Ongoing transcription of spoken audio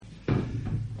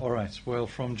All right, well,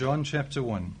 from John chapter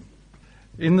 1.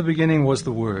 In the beginning was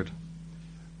the Word.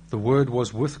 The Word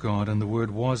was with God, and the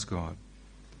Word was God.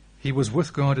 He was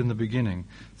with God in the beginning.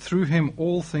 Through him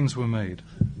all things were made.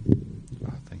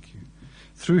 Thank you.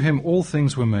 Through him all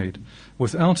things were made.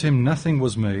 Without him nothing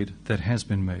was made that has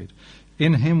been made.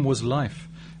 In him was life,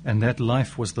 and that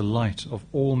life was the light of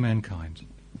all mankind.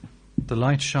 The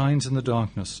light shines in the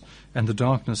darkness, and the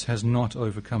darkness has not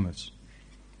overcome it.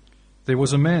 There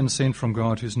was a man sent from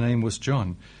God whose name was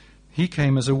John. He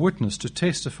came as a witness to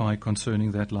testify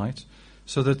concerning that light,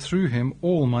 so that through him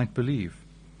all might believe.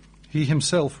 He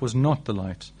himself was not the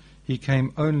light. He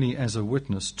came only as a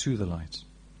witness to the light.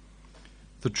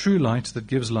 The true light that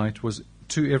gives light was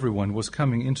to everyone was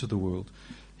coming into the world.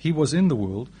 He was in the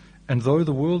world, and though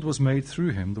the world was made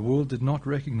through him, the world did not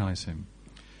recognize him.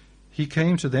 He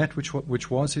came to that which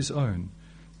was his own,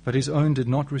 but his own did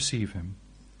not receive him.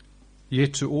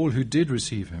 Yet to all who did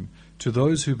receive him, to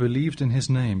those who believed in his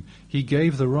name, he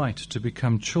gave the right to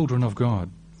become children of God,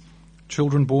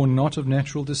 children born not of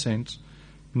natural descent,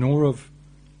 nor of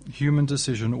human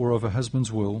decision or of a husband's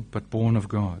will, but born of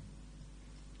God.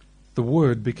 The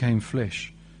Word became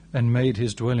flesh and made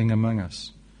his dwelling among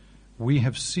us. We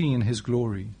have seen his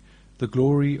glory, the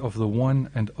glory of the one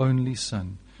and only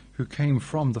Son, who came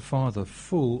from the Father,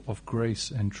 full of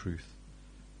grace and truth.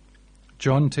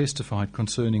 John testified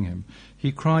concerning him.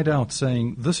 He cried out,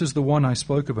 saying, "This is the one I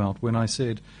spoke about when I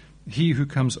said, 'He who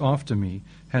comes after me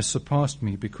has surpassed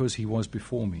me because he was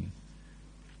before me.'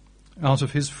 Out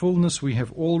of his fullness we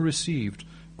have all received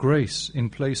grace in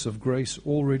place of grace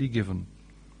already given.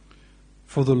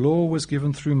 For the law was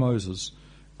given through Moses,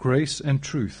 grace and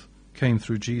truth came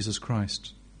through Jesus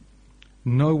Christ.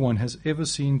 No one has ever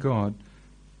seen God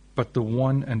but the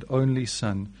one and only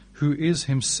Son, who is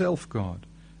himself God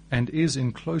and is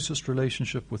in closest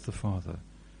relationship with the Father,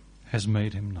 has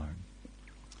made him known."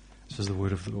 This is the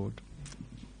word of the Lord.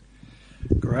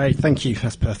 Great, thank you.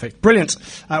 That's perfect. Brilliant.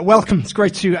 Welcome. It's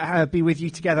great to be with you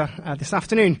together this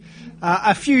afternoon.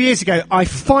 A few years ago, I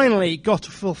finally got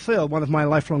to fulfill one of my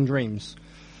lifelong dreams.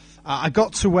 I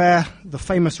got to wear the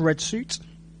famous red suit,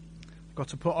 got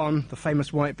to put on the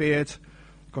famous white beard,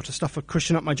 got to stuff a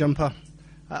cushion up my jumper.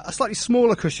 A slightly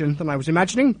smaller cushion than I was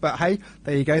imagining, but hey,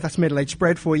 there you go, that's middle-aged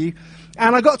spread for you.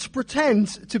 And I got to pretend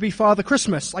to be Father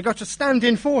Christmas. I got to stand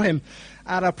in for him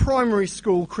at a primary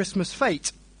school Christmas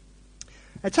fete.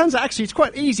 It turns out, actually, it's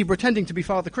quite easy pretending to be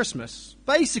Father Christmas.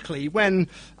 Basically, when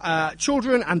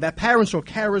children and their parents or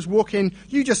carers walk in,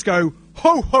 you just go,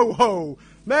 "Ho, ho, ho,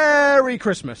 Merry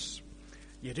Christmas."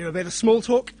 You do a bit of small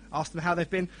talk, ask them how they've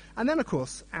been, and then, of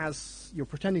course, as you're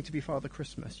pretending to be Father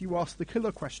Christmas, you ask the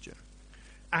killer question.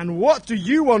 "And what do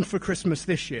you want for Christmas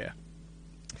this year?"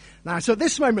 Now, so at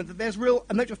this moment,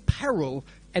 a note of peril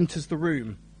enters the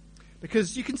room.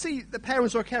 Because you can see the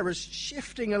parents or carers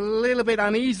shifting a little bit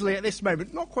uneasily at this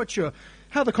moment, not quite sure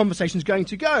how the conversation's going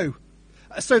to go.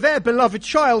 So their beloved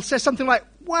child says something like,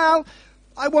 "Well,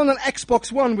 I want an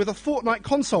Xbox One with a Fortnite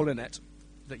console in it,"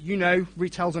 that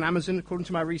retails on Amazon, according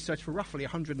to my research, for roughly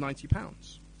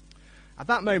 £190. At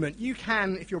that moment, you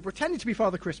can, if you're pretending to be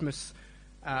Father Christmas,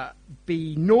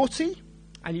 be naughty,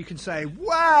 and you can say,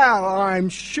 "Well, I'm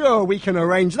sure we can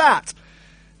arrange that."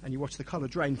 And you watch the colour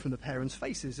drain from the parents'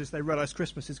 faces as they realise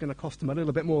Christmas is going to cost them a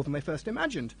little bit more than they first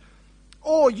imagined.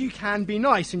 Or you can be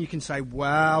nice and you can say,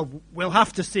 "Well, we'll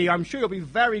have to see. I'm sure you'll be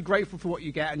very grateful for what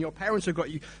you get, and your parents have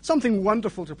got you something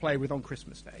wonderful to play with on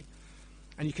Christmas Day."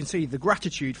 And you can see the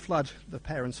gratitude flood the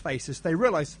parents' face as they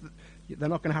realise that they're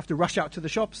not going to have to rush out to the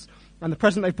shops, and the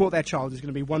present they've bought their child is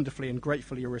going to be wonderfully and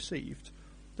gratefully received.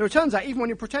 So it turns out, even when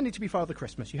you're pretending to be Father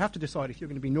Christmas, you have to decide if you're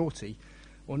going to be naughty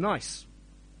or nice.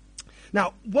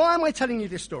 Now, why am I telling you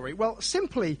this story? Well,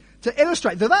 simply to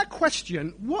illustrate that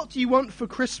question, "What do you want for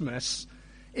Christmas?"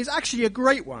 is actually a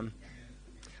great one.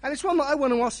 And it's one that I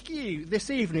want to ask you this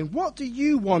evening. What do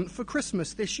you want for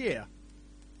Christmas this year?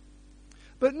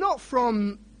 But not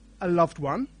from a loved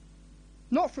one,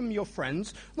 not from your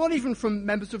friends, not even from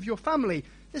members of your family.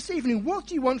 This evening, what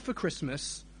do you want for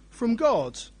Christmas from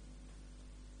God?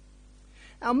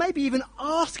 Now, maybe even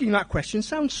asking that question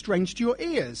sounds strange to your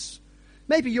ears.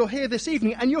 Maybe you're here this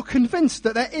evening and you're convinced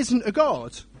that there isn't a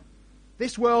God.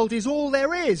 This world is all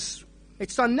there is.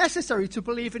 It's unnecessary to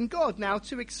believe in God now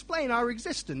to explain our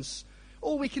existence.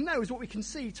 All we can know is what we can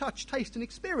see, touch, taste, and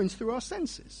experience through our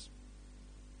senses.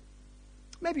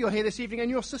 Maybe you're here this evening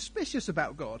and you're suspicious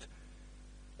about God.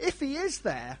 If he is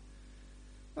there,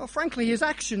 well, frankly, his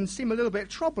actions seem a little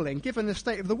bit troubling given the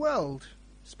state of the world,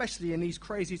 especially in these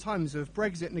crazy times of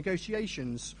Brexit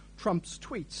negotiations, Trump's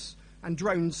tweets, and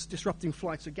drones disrupting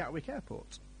flights at Gatwick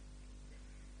Airport.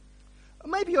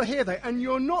 Maybe you're here, though, and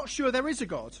you're not sure there is a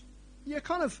God. You're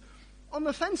kind of on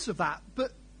the fence of that,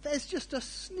 but there's just a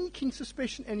sneaking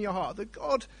suspicion in your heart that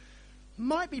God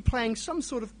might be playing some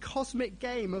sort of cosmic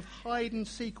game of hide and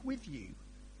seek with you,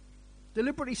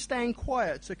 deliberately staying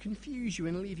quiet to confuse you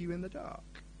and leave you in the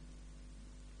dark.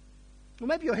 Or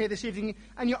maybe you're here this evening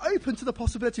and you're open to the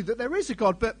possibility that there is a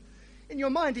God, but in your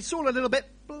mind it's all a little bit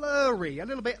blurry, a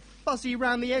little bit fuzzy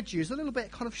around the edges, a little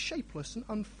bit kind of shapeless and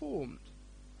unformed.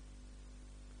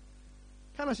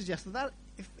 Can I suggest that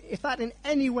if that in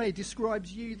any way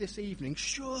describes you this evening,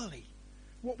 surely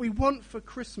what we want for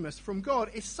Christmas from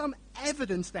God is some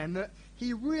evidence then that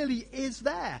he really is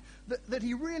there, that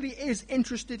he really is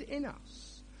interested in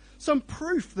us. Some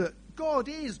proof that God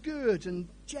is good and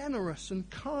generous and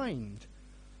kind.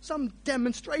 Some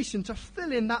demonstration to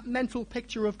fill in that mental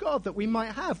picture of God that we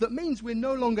might have that means we're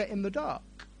no longer in the dark.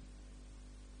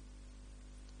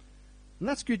 And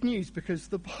that's good news, because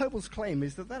the Bible's claim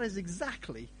is that is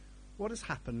exactly what has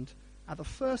happened at the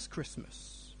first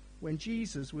Christmas when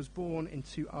Jesus was born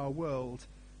into our world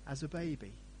as a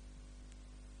baby.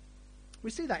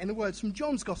 We see that in the words from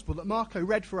John's Gospel that Marco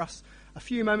read for us a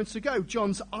few moments ago,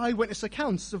 John's eyewitness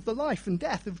accounts of the life and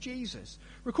death of Jesus,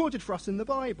 recorded for us in the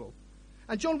Bible.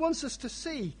 And John wants us to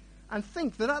see and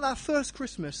think that at that first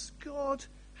Christmas, God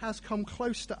has come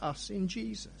close to us in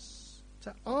Jesus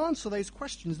to answer those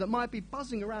questions that might be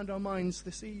buzzing around our minds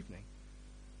this evening.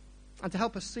 And to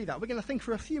help us see that, we're going to think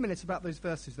for a few minutes about those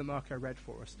verses that Marco read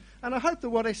for us. And I hope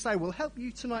that what I say will help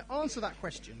you tonight answer that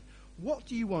question. What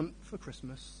do you want for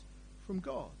Christmas from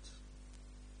God?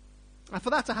 And for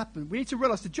that to happen, we need to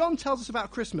realize that John tells us about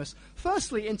Christmas,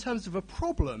 firstly in terms of a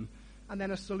problem and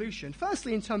then a solution.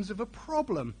 Firstly in terms of a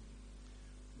problem.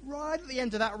 Right at the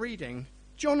end of that reading,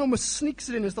 John almost sneaks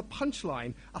it in as the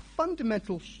punchline, a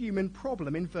fundamental human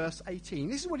problem in verse 18.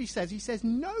 This is what he says. He says,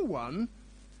 no one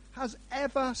has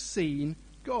ever seen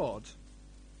God.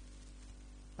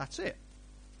 That's it.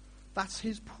 That's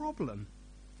his problem.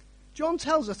 John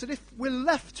tells us that if we're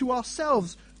left to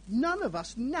ourselves, none of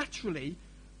us naturally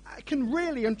can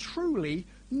really and truly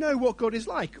know what God is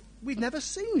like. We've never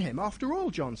seen him, after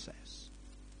all, John says.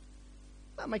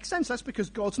 That makes sense. That's because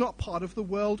God's not part of the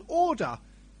world order.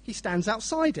 He stands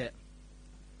outside it.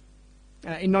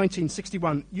 In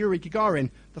 1961, Yuri Gagarin,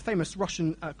 the famous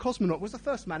Russian cosmonaut, was the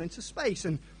first man into space.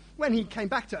 And when he came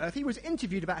back to Earth, he was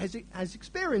interviewed about his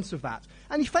experience of that.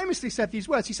 And he famously said these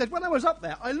words. He said, when I was up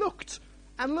there, I looked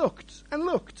and looked and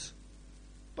looked,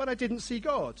 but I didn't see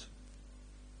God.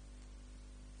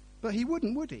 But he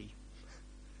wouldn't, would he?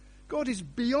 God is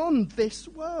beyond this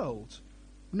world.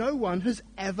 No one has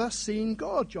ever seen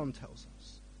God, John tells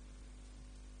us.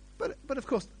 But of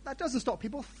course, that doesn't stop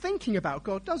people thinking about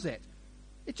God, does it?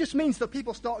 It just means that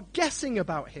people start guessing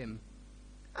about him.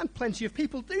 And plenty of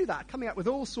people do that, coming up with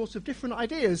all sorts of different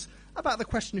ideas about the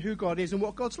question of who God is and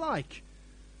what God's like.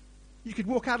 You could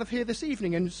walk out of here this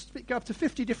evening and go up to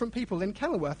 50 different people in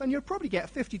Kenilworth, and you'll probably get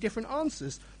 50 different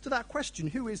answers to that question,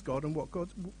 who is God and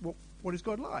what is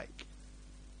God like?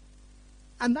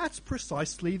 And that's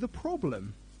precisely the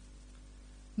problem.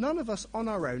 None of us on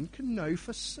our own can know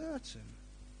for certain.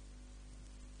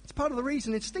 It's part of the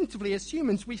reason instinctively as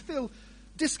humans we feel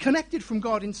disconnected from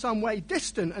God in some way,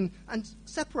 distant and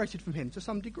separated from him to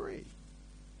some degree.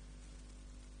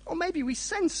 Or maybe we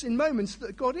sense in moments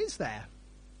that God is there.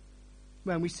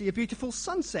 When we see a beautiful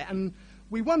sunset and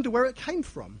we wonder where it came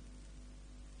from.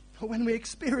 Or when we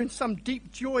experience some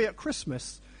deep joy at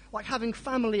Christmas, like having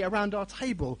family around our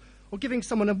table, or giving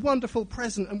someone a wonderful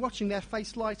present and watching their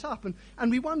face light up,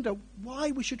 and we wonder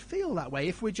why we should feel that way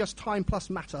if we're just time plus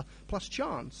matter plus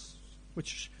chance,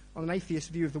 which on an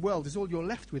atheist view of the world is all you're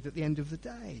left with at the end of the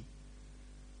day.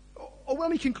 Or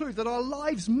when we conclude that our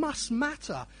lives must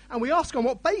matter, and we ask on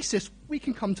what basis we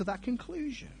can come to that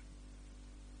conclusion.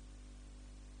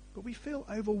 But we feel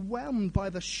overwhelmed by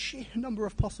the sheer number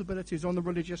of possibilities on the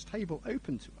religious table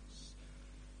open to us.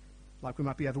 Like we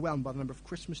might be overwhelmed by the number of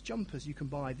Christmas jumpers you can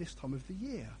buy this time of the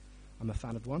year. I'm a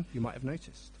fan of one, you might have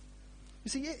noticed. You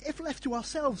see, if left to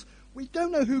ourselves, we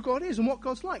don't know who God is and what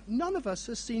God's like. None of us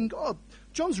has seen God.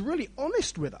 John's really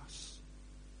honest with us.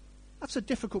 That's a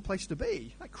difficult place to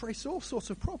be. That creates all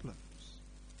sorts of problems.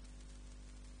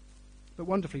 But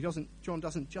wonderfully, John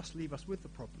doesn't just leave us with the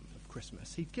problem of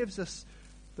Christmas. He gives us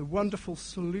the wonderful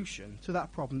solution to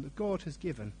that problem that God has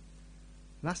given.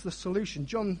 And that's the solution.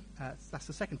 That's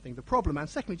the second thing, the problem. And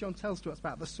secondly, John tells to us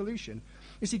about the solution.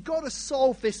 You see, God has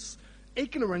solved this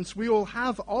ignorance we all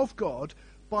have of God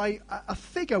by a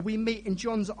figure we meet in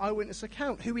John's eyewitness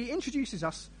account, who he introduces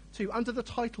us to under the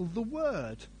title, The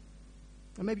Word.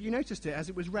 And maybe you noticed it as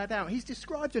it was read out. He's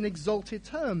described in exalted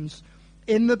terms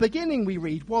In the beginning, we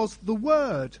read, was the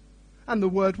Word, and the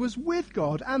Word was with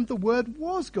God, and the Word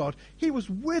was God. He was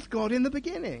with God in the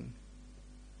beginning.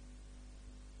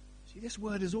 See, this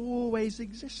Word has always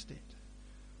existed,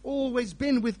 always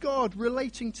been with God,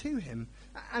 relating to him,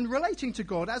 and relating to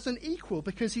God as an equal,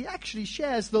 because he actually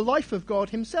shares the life of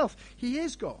God himself. He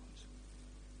is God.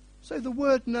 So the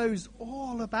Word knows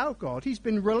all about God. He's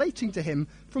been relating to him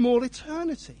from all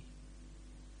eternity.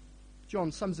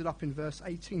 John sums it up in verse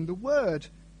 18. The Word,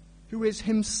 who is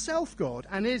himself God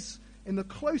and is in the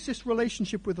closest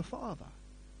relationship with the Father,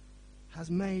 has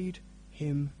made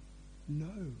him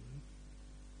known.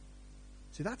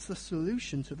 See, that's the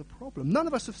solution to the problem. None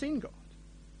of us have seen God,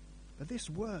 but this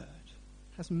Word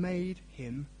has made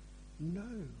him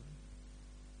known.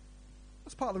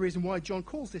 That's part of the reason why John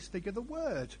calls this figure the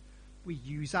Word. We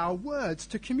use our words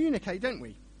to communicate, don't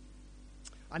we?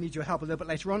 I need your help a little bit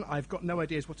later on. I've got no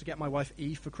ideas what to get my wife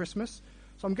Eve for Christmas,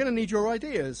 so I'm going to need your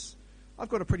ideas. I've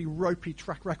got a pretty ropey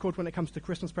track record when it comes to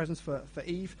Christmas presents for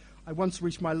Eve. I once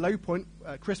reached my low point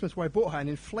at Christmas where I bought her an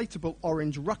inflatable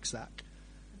orange rucksack.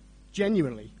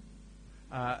 Genuinely.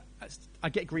 I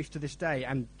get grief to this day,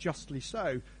 and justly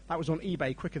so. That was on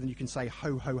eBay quicker than you can say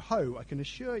ho, ho, ho, I can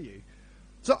assure you.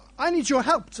 So I need your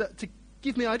help to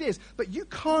give me ideas, but you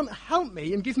can't help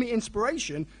me and give me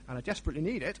inspiration, and I desperately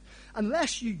need it,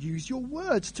 unless you use your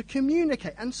words to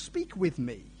communicate and speak with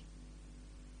me.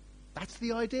 That's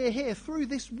the idea here. Through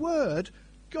this Word,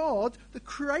 God, the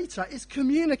Creator, is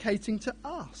communicating to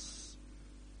us.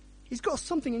 He's got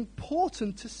something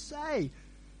important to say,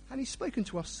 and he's spoken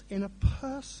to us in a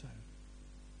person.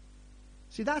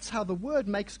 See, that's how the Word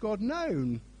makes God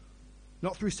known.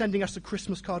 Not through sending us a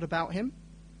Christmas card about him,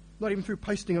 not even through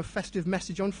posting a festive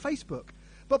message on Facebook,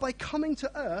 but by coming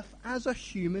to earth as a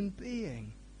human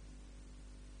being.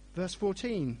 Verse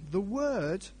 14, the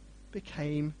Word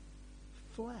became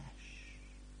flesh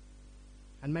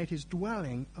and made his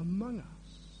dwelling among us.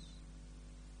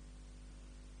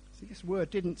 See, this Word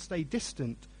didn't stay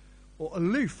distant or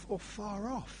aloof or far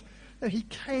off. No, he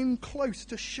came close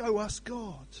to show us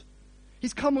God.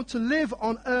 He's come to live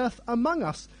on earth among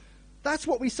us. That's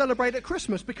what we celebrate at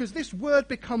Christmas, because this Word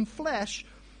become flesh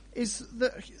is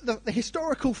the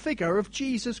historical figure of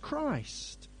Jesus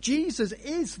Christ. Jesus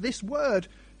is this Word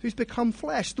who's become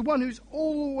flesh, the one who's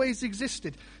always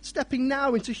existed, stepping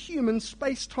now into human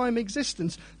space-time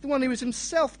existence, the one who is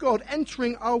himself God,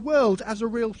 entering our world as a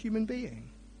real human being.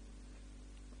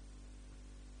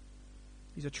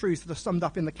 These are truths that are summed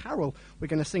up in the carol we're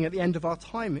going to sing at the end of our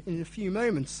time in a few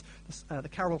moments. The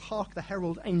carol, Hark the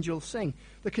Herald Angels Sing,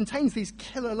 that contains these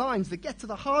killer lines that get to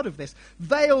the heart of this.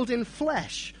 Veiled in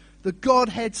flesh, the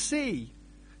Godhead see.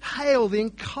 Hail the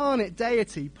incarnate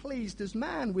deity, pleased as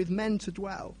man with men to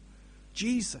dwell.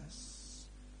 Jesus,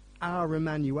 our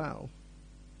Emmanuel.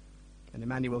 And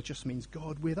Emmanuel just means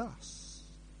God with us.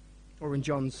 Or in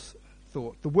John's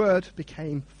thought, the Word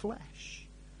became flesh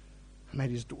and made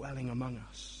his dwelling among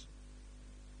us.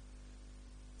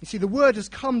 You see, the Word has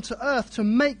come to earth to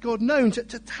make God known, to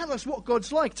tell us what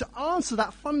God's like, to answer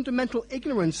that fundamental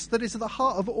ignorance that is at the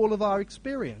heart of all of our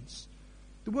experience.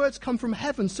 The Word's come from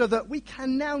heaven so that we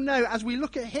can now know, as we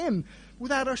look at him,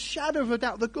 without a shadow of a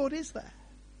doubt, that God is there.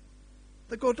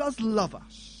 That God does love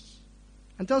us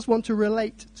and does want to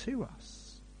relate to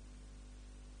us.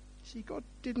 See, God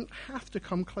didn't have to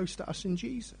come close to us in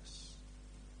Jesus.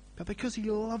 But because he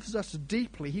loves us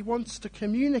deeply, he wants to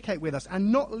communicate with us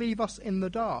and not leave us in the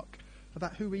dark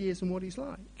about who he is and what he's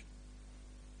like.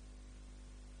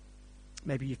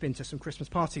 Maybe you've been to some Christmas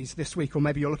parties this week, or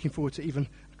maybe you're looking forward to even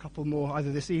a couple more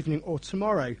either this evening or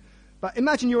tomorrow. But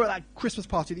imagine you're at that Christmas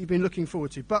party that you've been looking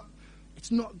forward to, but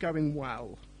it's not going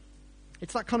well.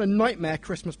 It's that kind of nightmare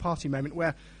Christmas party moment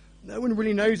where no one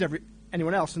really knows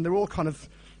anyone else, and they're all kind of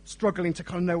struggling to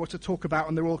kind of know what to talk about,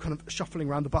 and they're all kind of shuffling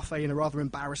around the buffet in a rather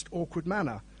embarrassed, awkward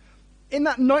manner. In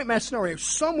that nightmare scenario,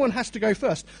 someone has to go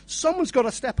first. Someone's got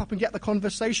to step up and get the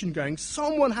conversation going.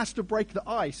 Someone has to break the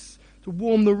ice to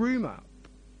warm the room up.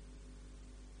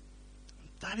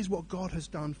 That is what God has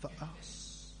done for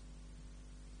us.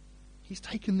 He's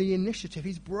taken the initiative.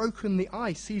 He's broken the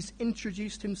ice. He's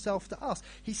introduced himself to us.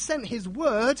 He sent his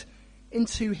Word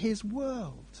into his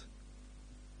world.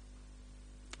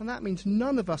 And that means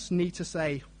none of us need to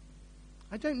say,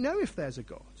 I don't know if there's a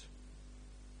God.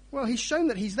 Well, he's shown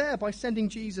that he's there by sending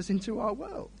Jesus into our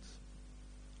world.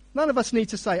 None of us need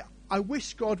to say, I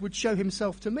wish God would show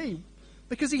himself to me,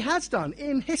 because he has done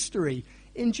in history,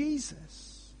 in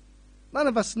Jesus. None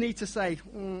of us need to say,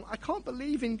 I can't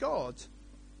believe in God.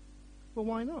 Well,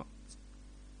 why not?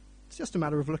 It's just a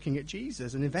matter of looking at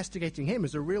Jesus and investigating him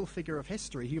as a real figure of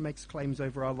history who makes claims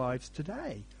over our lives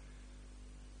today.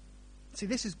 See,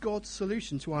 this is God's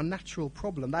solution to our natural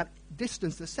problem, that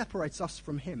distance that separates us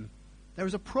from him. There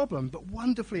is a problem, but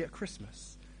wonderfully at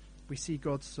Christmas, we see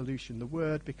God's solution, the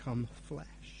Word become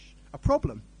flesh. A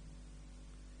problem,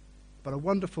 but a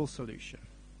wonderful solution.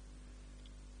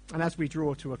 And as we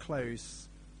draw to a close,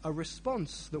 a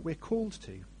response that we're called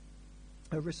to.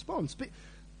 A response.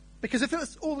 Because if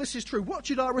all this is true, what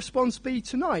should our response be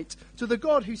tonight to the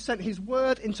God who sent his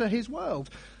Word into his world?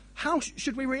 How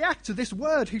should we react to this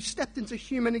Word who stepped into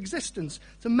human existence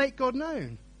to make God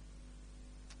known?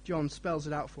 John spells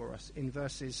it out for us in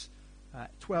verses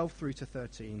 12 through to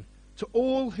 13. To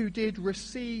all who did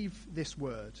receive this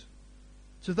Word,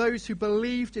 to those who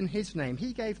believed in his name,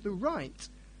 he gave the right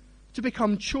to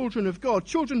become children of God,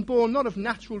 children born not of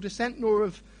natural descent, nor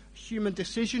of human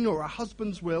decision or a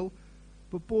husband's will,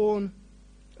 but born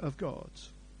of God.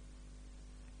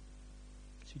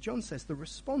 See, John says the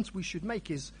response we should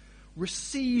make is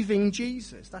receiving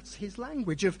Jesus. That's his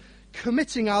language of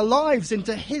committing our lives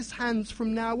into his hands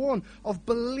from now on, of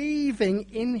believing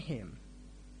in him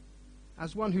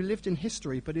as one who lived in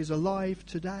history but is alive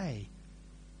today,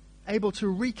 able to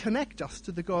reconnect us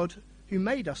to the God who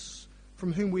made us,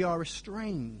 from whom we are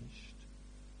estranged.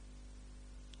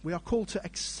 We are called to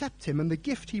accept him and the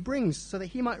gift he brings so that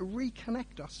he might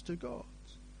reconnect us to God.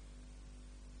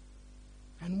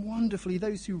 And wonderfully,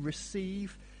 those who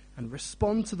receive and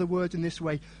respond to the Word in this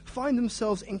way find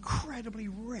themselves incredibly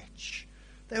rich.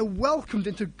 They're welcomed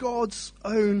into God's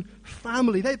own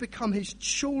family. They become his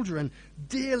children,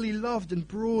 dearly loved and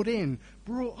brought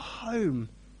home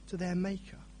to their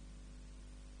Maker.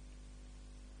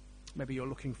 Maybe you're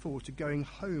looking forward to going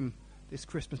home this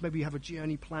Christmas. Maybe you have a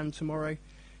journey planned tomorrow,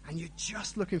 and you're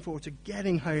just looking forward to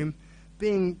getting home,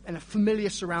 being in familiar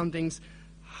surroundings,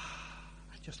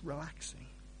 and just relaxing.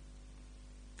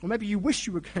 Or maybe you wish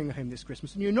you were going home this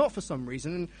Christmas, and you're not for some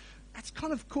reason, and that's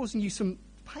kind of causing you some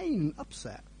pain and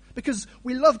upset. Because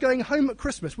we love going home at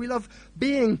Christmas. We love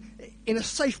being in a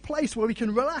safe place where we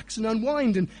can relax and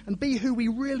unwind and be who we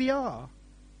really are.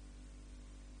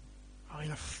 In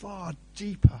a far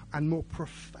deeper and more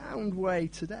profound way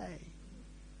today,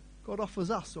 God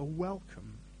offers us a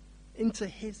welcome into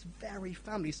his very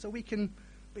family so we can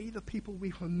be the people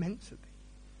we were meant to be.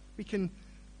 We can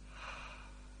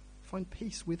find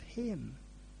peace with him.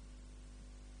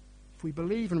 If we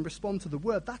believe and respond to the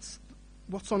Word, that's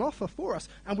what's on offer for us,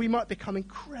 and we might become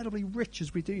incredibly rich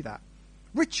as we do that.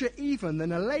 Richer even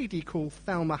than a lady called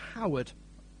Thelma Howard.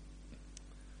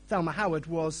 Thelma Howard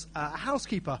was a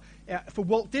housekeeper for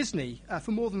Walt Disney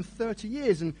for more than 30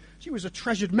 years, and she was a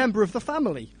treasured member of the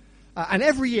family. And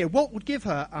every year, Walt would give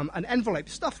her an envelope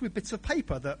stuffed with bits of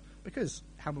paper that, because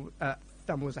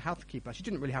Thelma was a housekeeper, she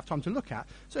didn't really have time to look at,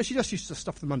 so she just used to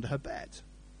stuff them under her bed.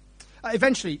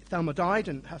 Eventually, Thelma died,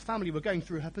 and her family were going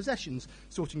through her possessions,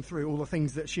 sorting through all the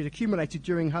things that she had accumulated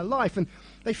during her life, and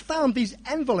they found these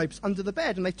envelopes under the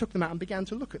bed, and they took them out and began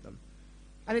to look at them.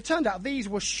 And it turned out these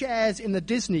were shares in the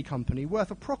Disney company worth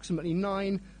approximately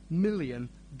 $9 million.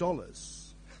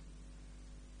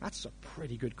 That's a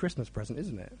pretty good Christmas present,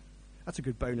 isn't it? That's a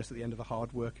good bonus at the end of a hard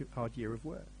year of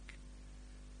work.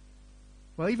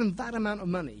 Well, even that amount of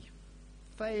money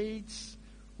fades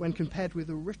when compared with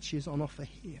the riches on offer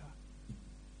here.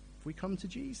 If we come to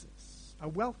Jesus, a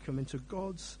welcome into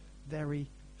God's very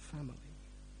family.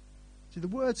 See, the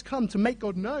words come to make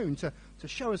God known, to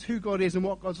show us who God is and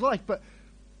what God's like, but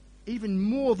even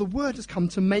more, the Word has come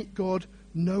to make God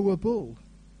knowable.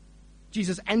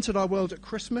 Jesus entered our world at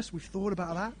Christmas. We've thought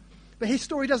about that. But his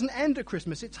story doesn't end at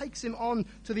Christmas. It takes him on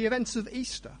to the events of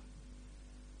Easter,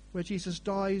 where Jesus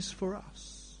dies for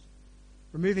us,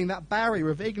 removing that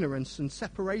barrier of ignorance and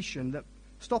separation that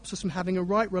stops us from having a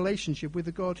right relationship with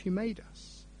the God who made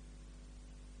us.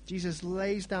 Jesus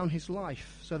lays down his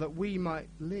life so that we might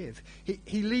live.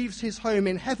 He leaves his home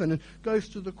in heaven and goes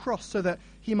to the cross so that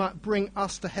he might bring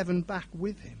us to heaven back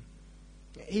with him.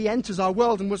 He enters our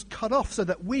world and was cut off so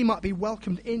that we might be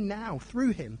welcomed in now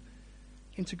through him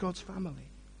into God's family.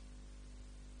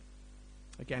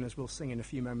 Again, as we'll sing in a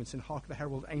few moments in Hark the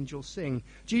Herald Angels Sing,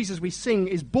 Jesus, we sing,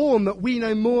 is born that we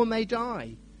no more may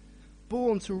die,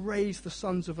 born to raise the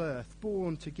sons of earth,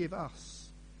 born to give us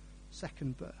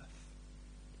second birth.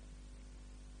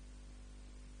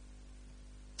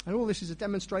 And all this is a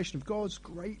demonstration of God's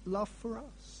great love for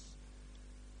us.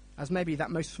 As maybe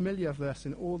that most familiar verse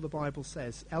in all the Bible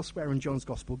says, elsewhere in John's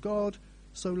Gospel, God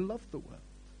so loved the world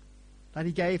that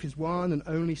he gave his one and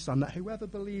only Son, that whoever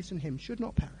believes in him should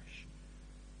not perish,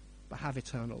 but have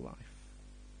eternal life.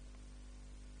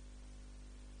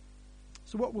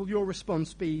 So what will your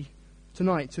response be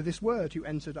tonight to this Word who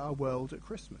entered our world at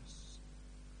Christmas?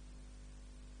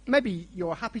 maybe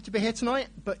you're happy to be here tonight,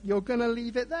 but you're going to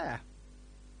leave it there.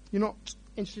 You're not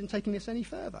interested in taking this any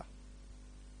further.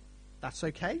 That's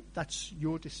okay. That's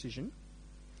your decision.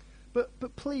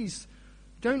 But please,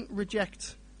 don't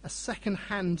reject a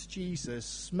second-hand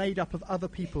Jesus made up of other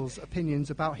people's opinions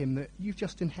about him that you've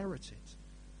just inherited.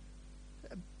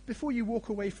 Before you walk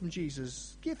away from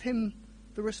Jesus, give him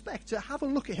the respect to have a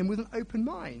look at him with an open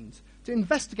mind, to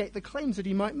investigate the claims that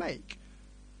he might make.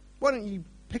 Why don't you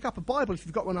pick up a Bible if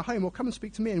you've got one at home, or come and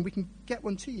speak to me and we can get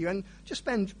one to you, and just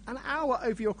spend an hour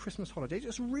over your Christmas holiday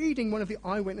just reading one of the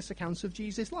eyewitness accounts of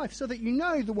Jesus' life so that you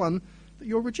know the one that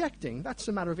you're rejecting. That's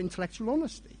a matter of intellectual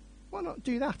honesty. Why not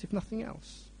do that if nothing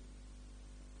else?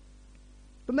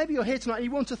 But maybe you're here tonight and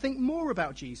you want to think more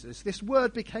about Jesus. This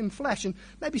word became flesh, and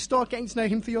maybe start getting to know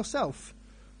him for yourself.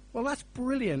 Well, that's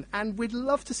brilliant, and we'd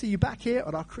love to see you back here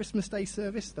at our Christmas Day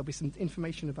service. There'll be some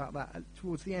information about that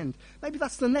towards the end. Maybe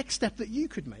that's the next step that you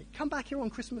could make. Come back here on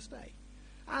Christmas Day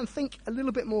and think a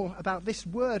little bit more about this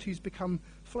word who's become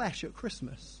flesh at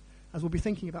Christmas, as we'll be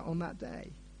thinking about on that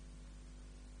day.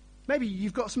 Maybe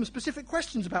you've got some specific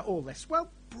questions about all this. Well,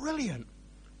 brilliant.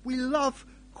 We love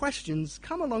questions.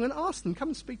 Come along and ask them. Come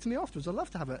and speak to me afterwards. I'd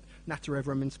love to have a natter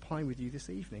over a mince pie with you this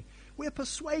evening. We're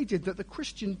persuaded that the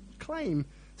Christian claim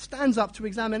stands up to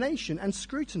examination and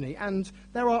scrutiny, and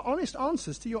there are honest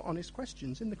answers to your honest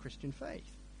questions in the Christian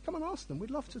faith. Come and ask them.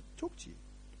 We'd love to talk to you.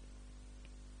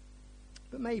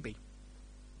 But maybe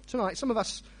tonight some of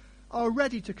us are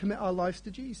ready to commit our lives to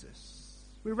Jesus.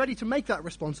 We're ready to make that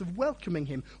response of welcoming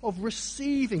him, of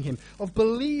receiving him, of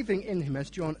believing in him as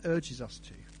John urges us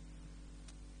to.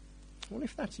 Well,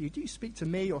 if that's you, do speak to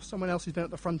me or someone else who's been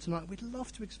at the front tonight. We'd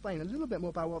love to explain a little bit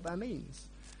more about what that means,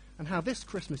 and how this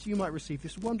Christmas you might receive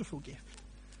this wonderful gift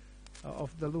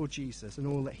of the Lord Jesus and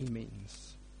all that he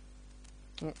means.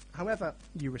 Well, however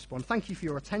you respond, thank you for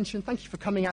your attention. Thank you for coming out.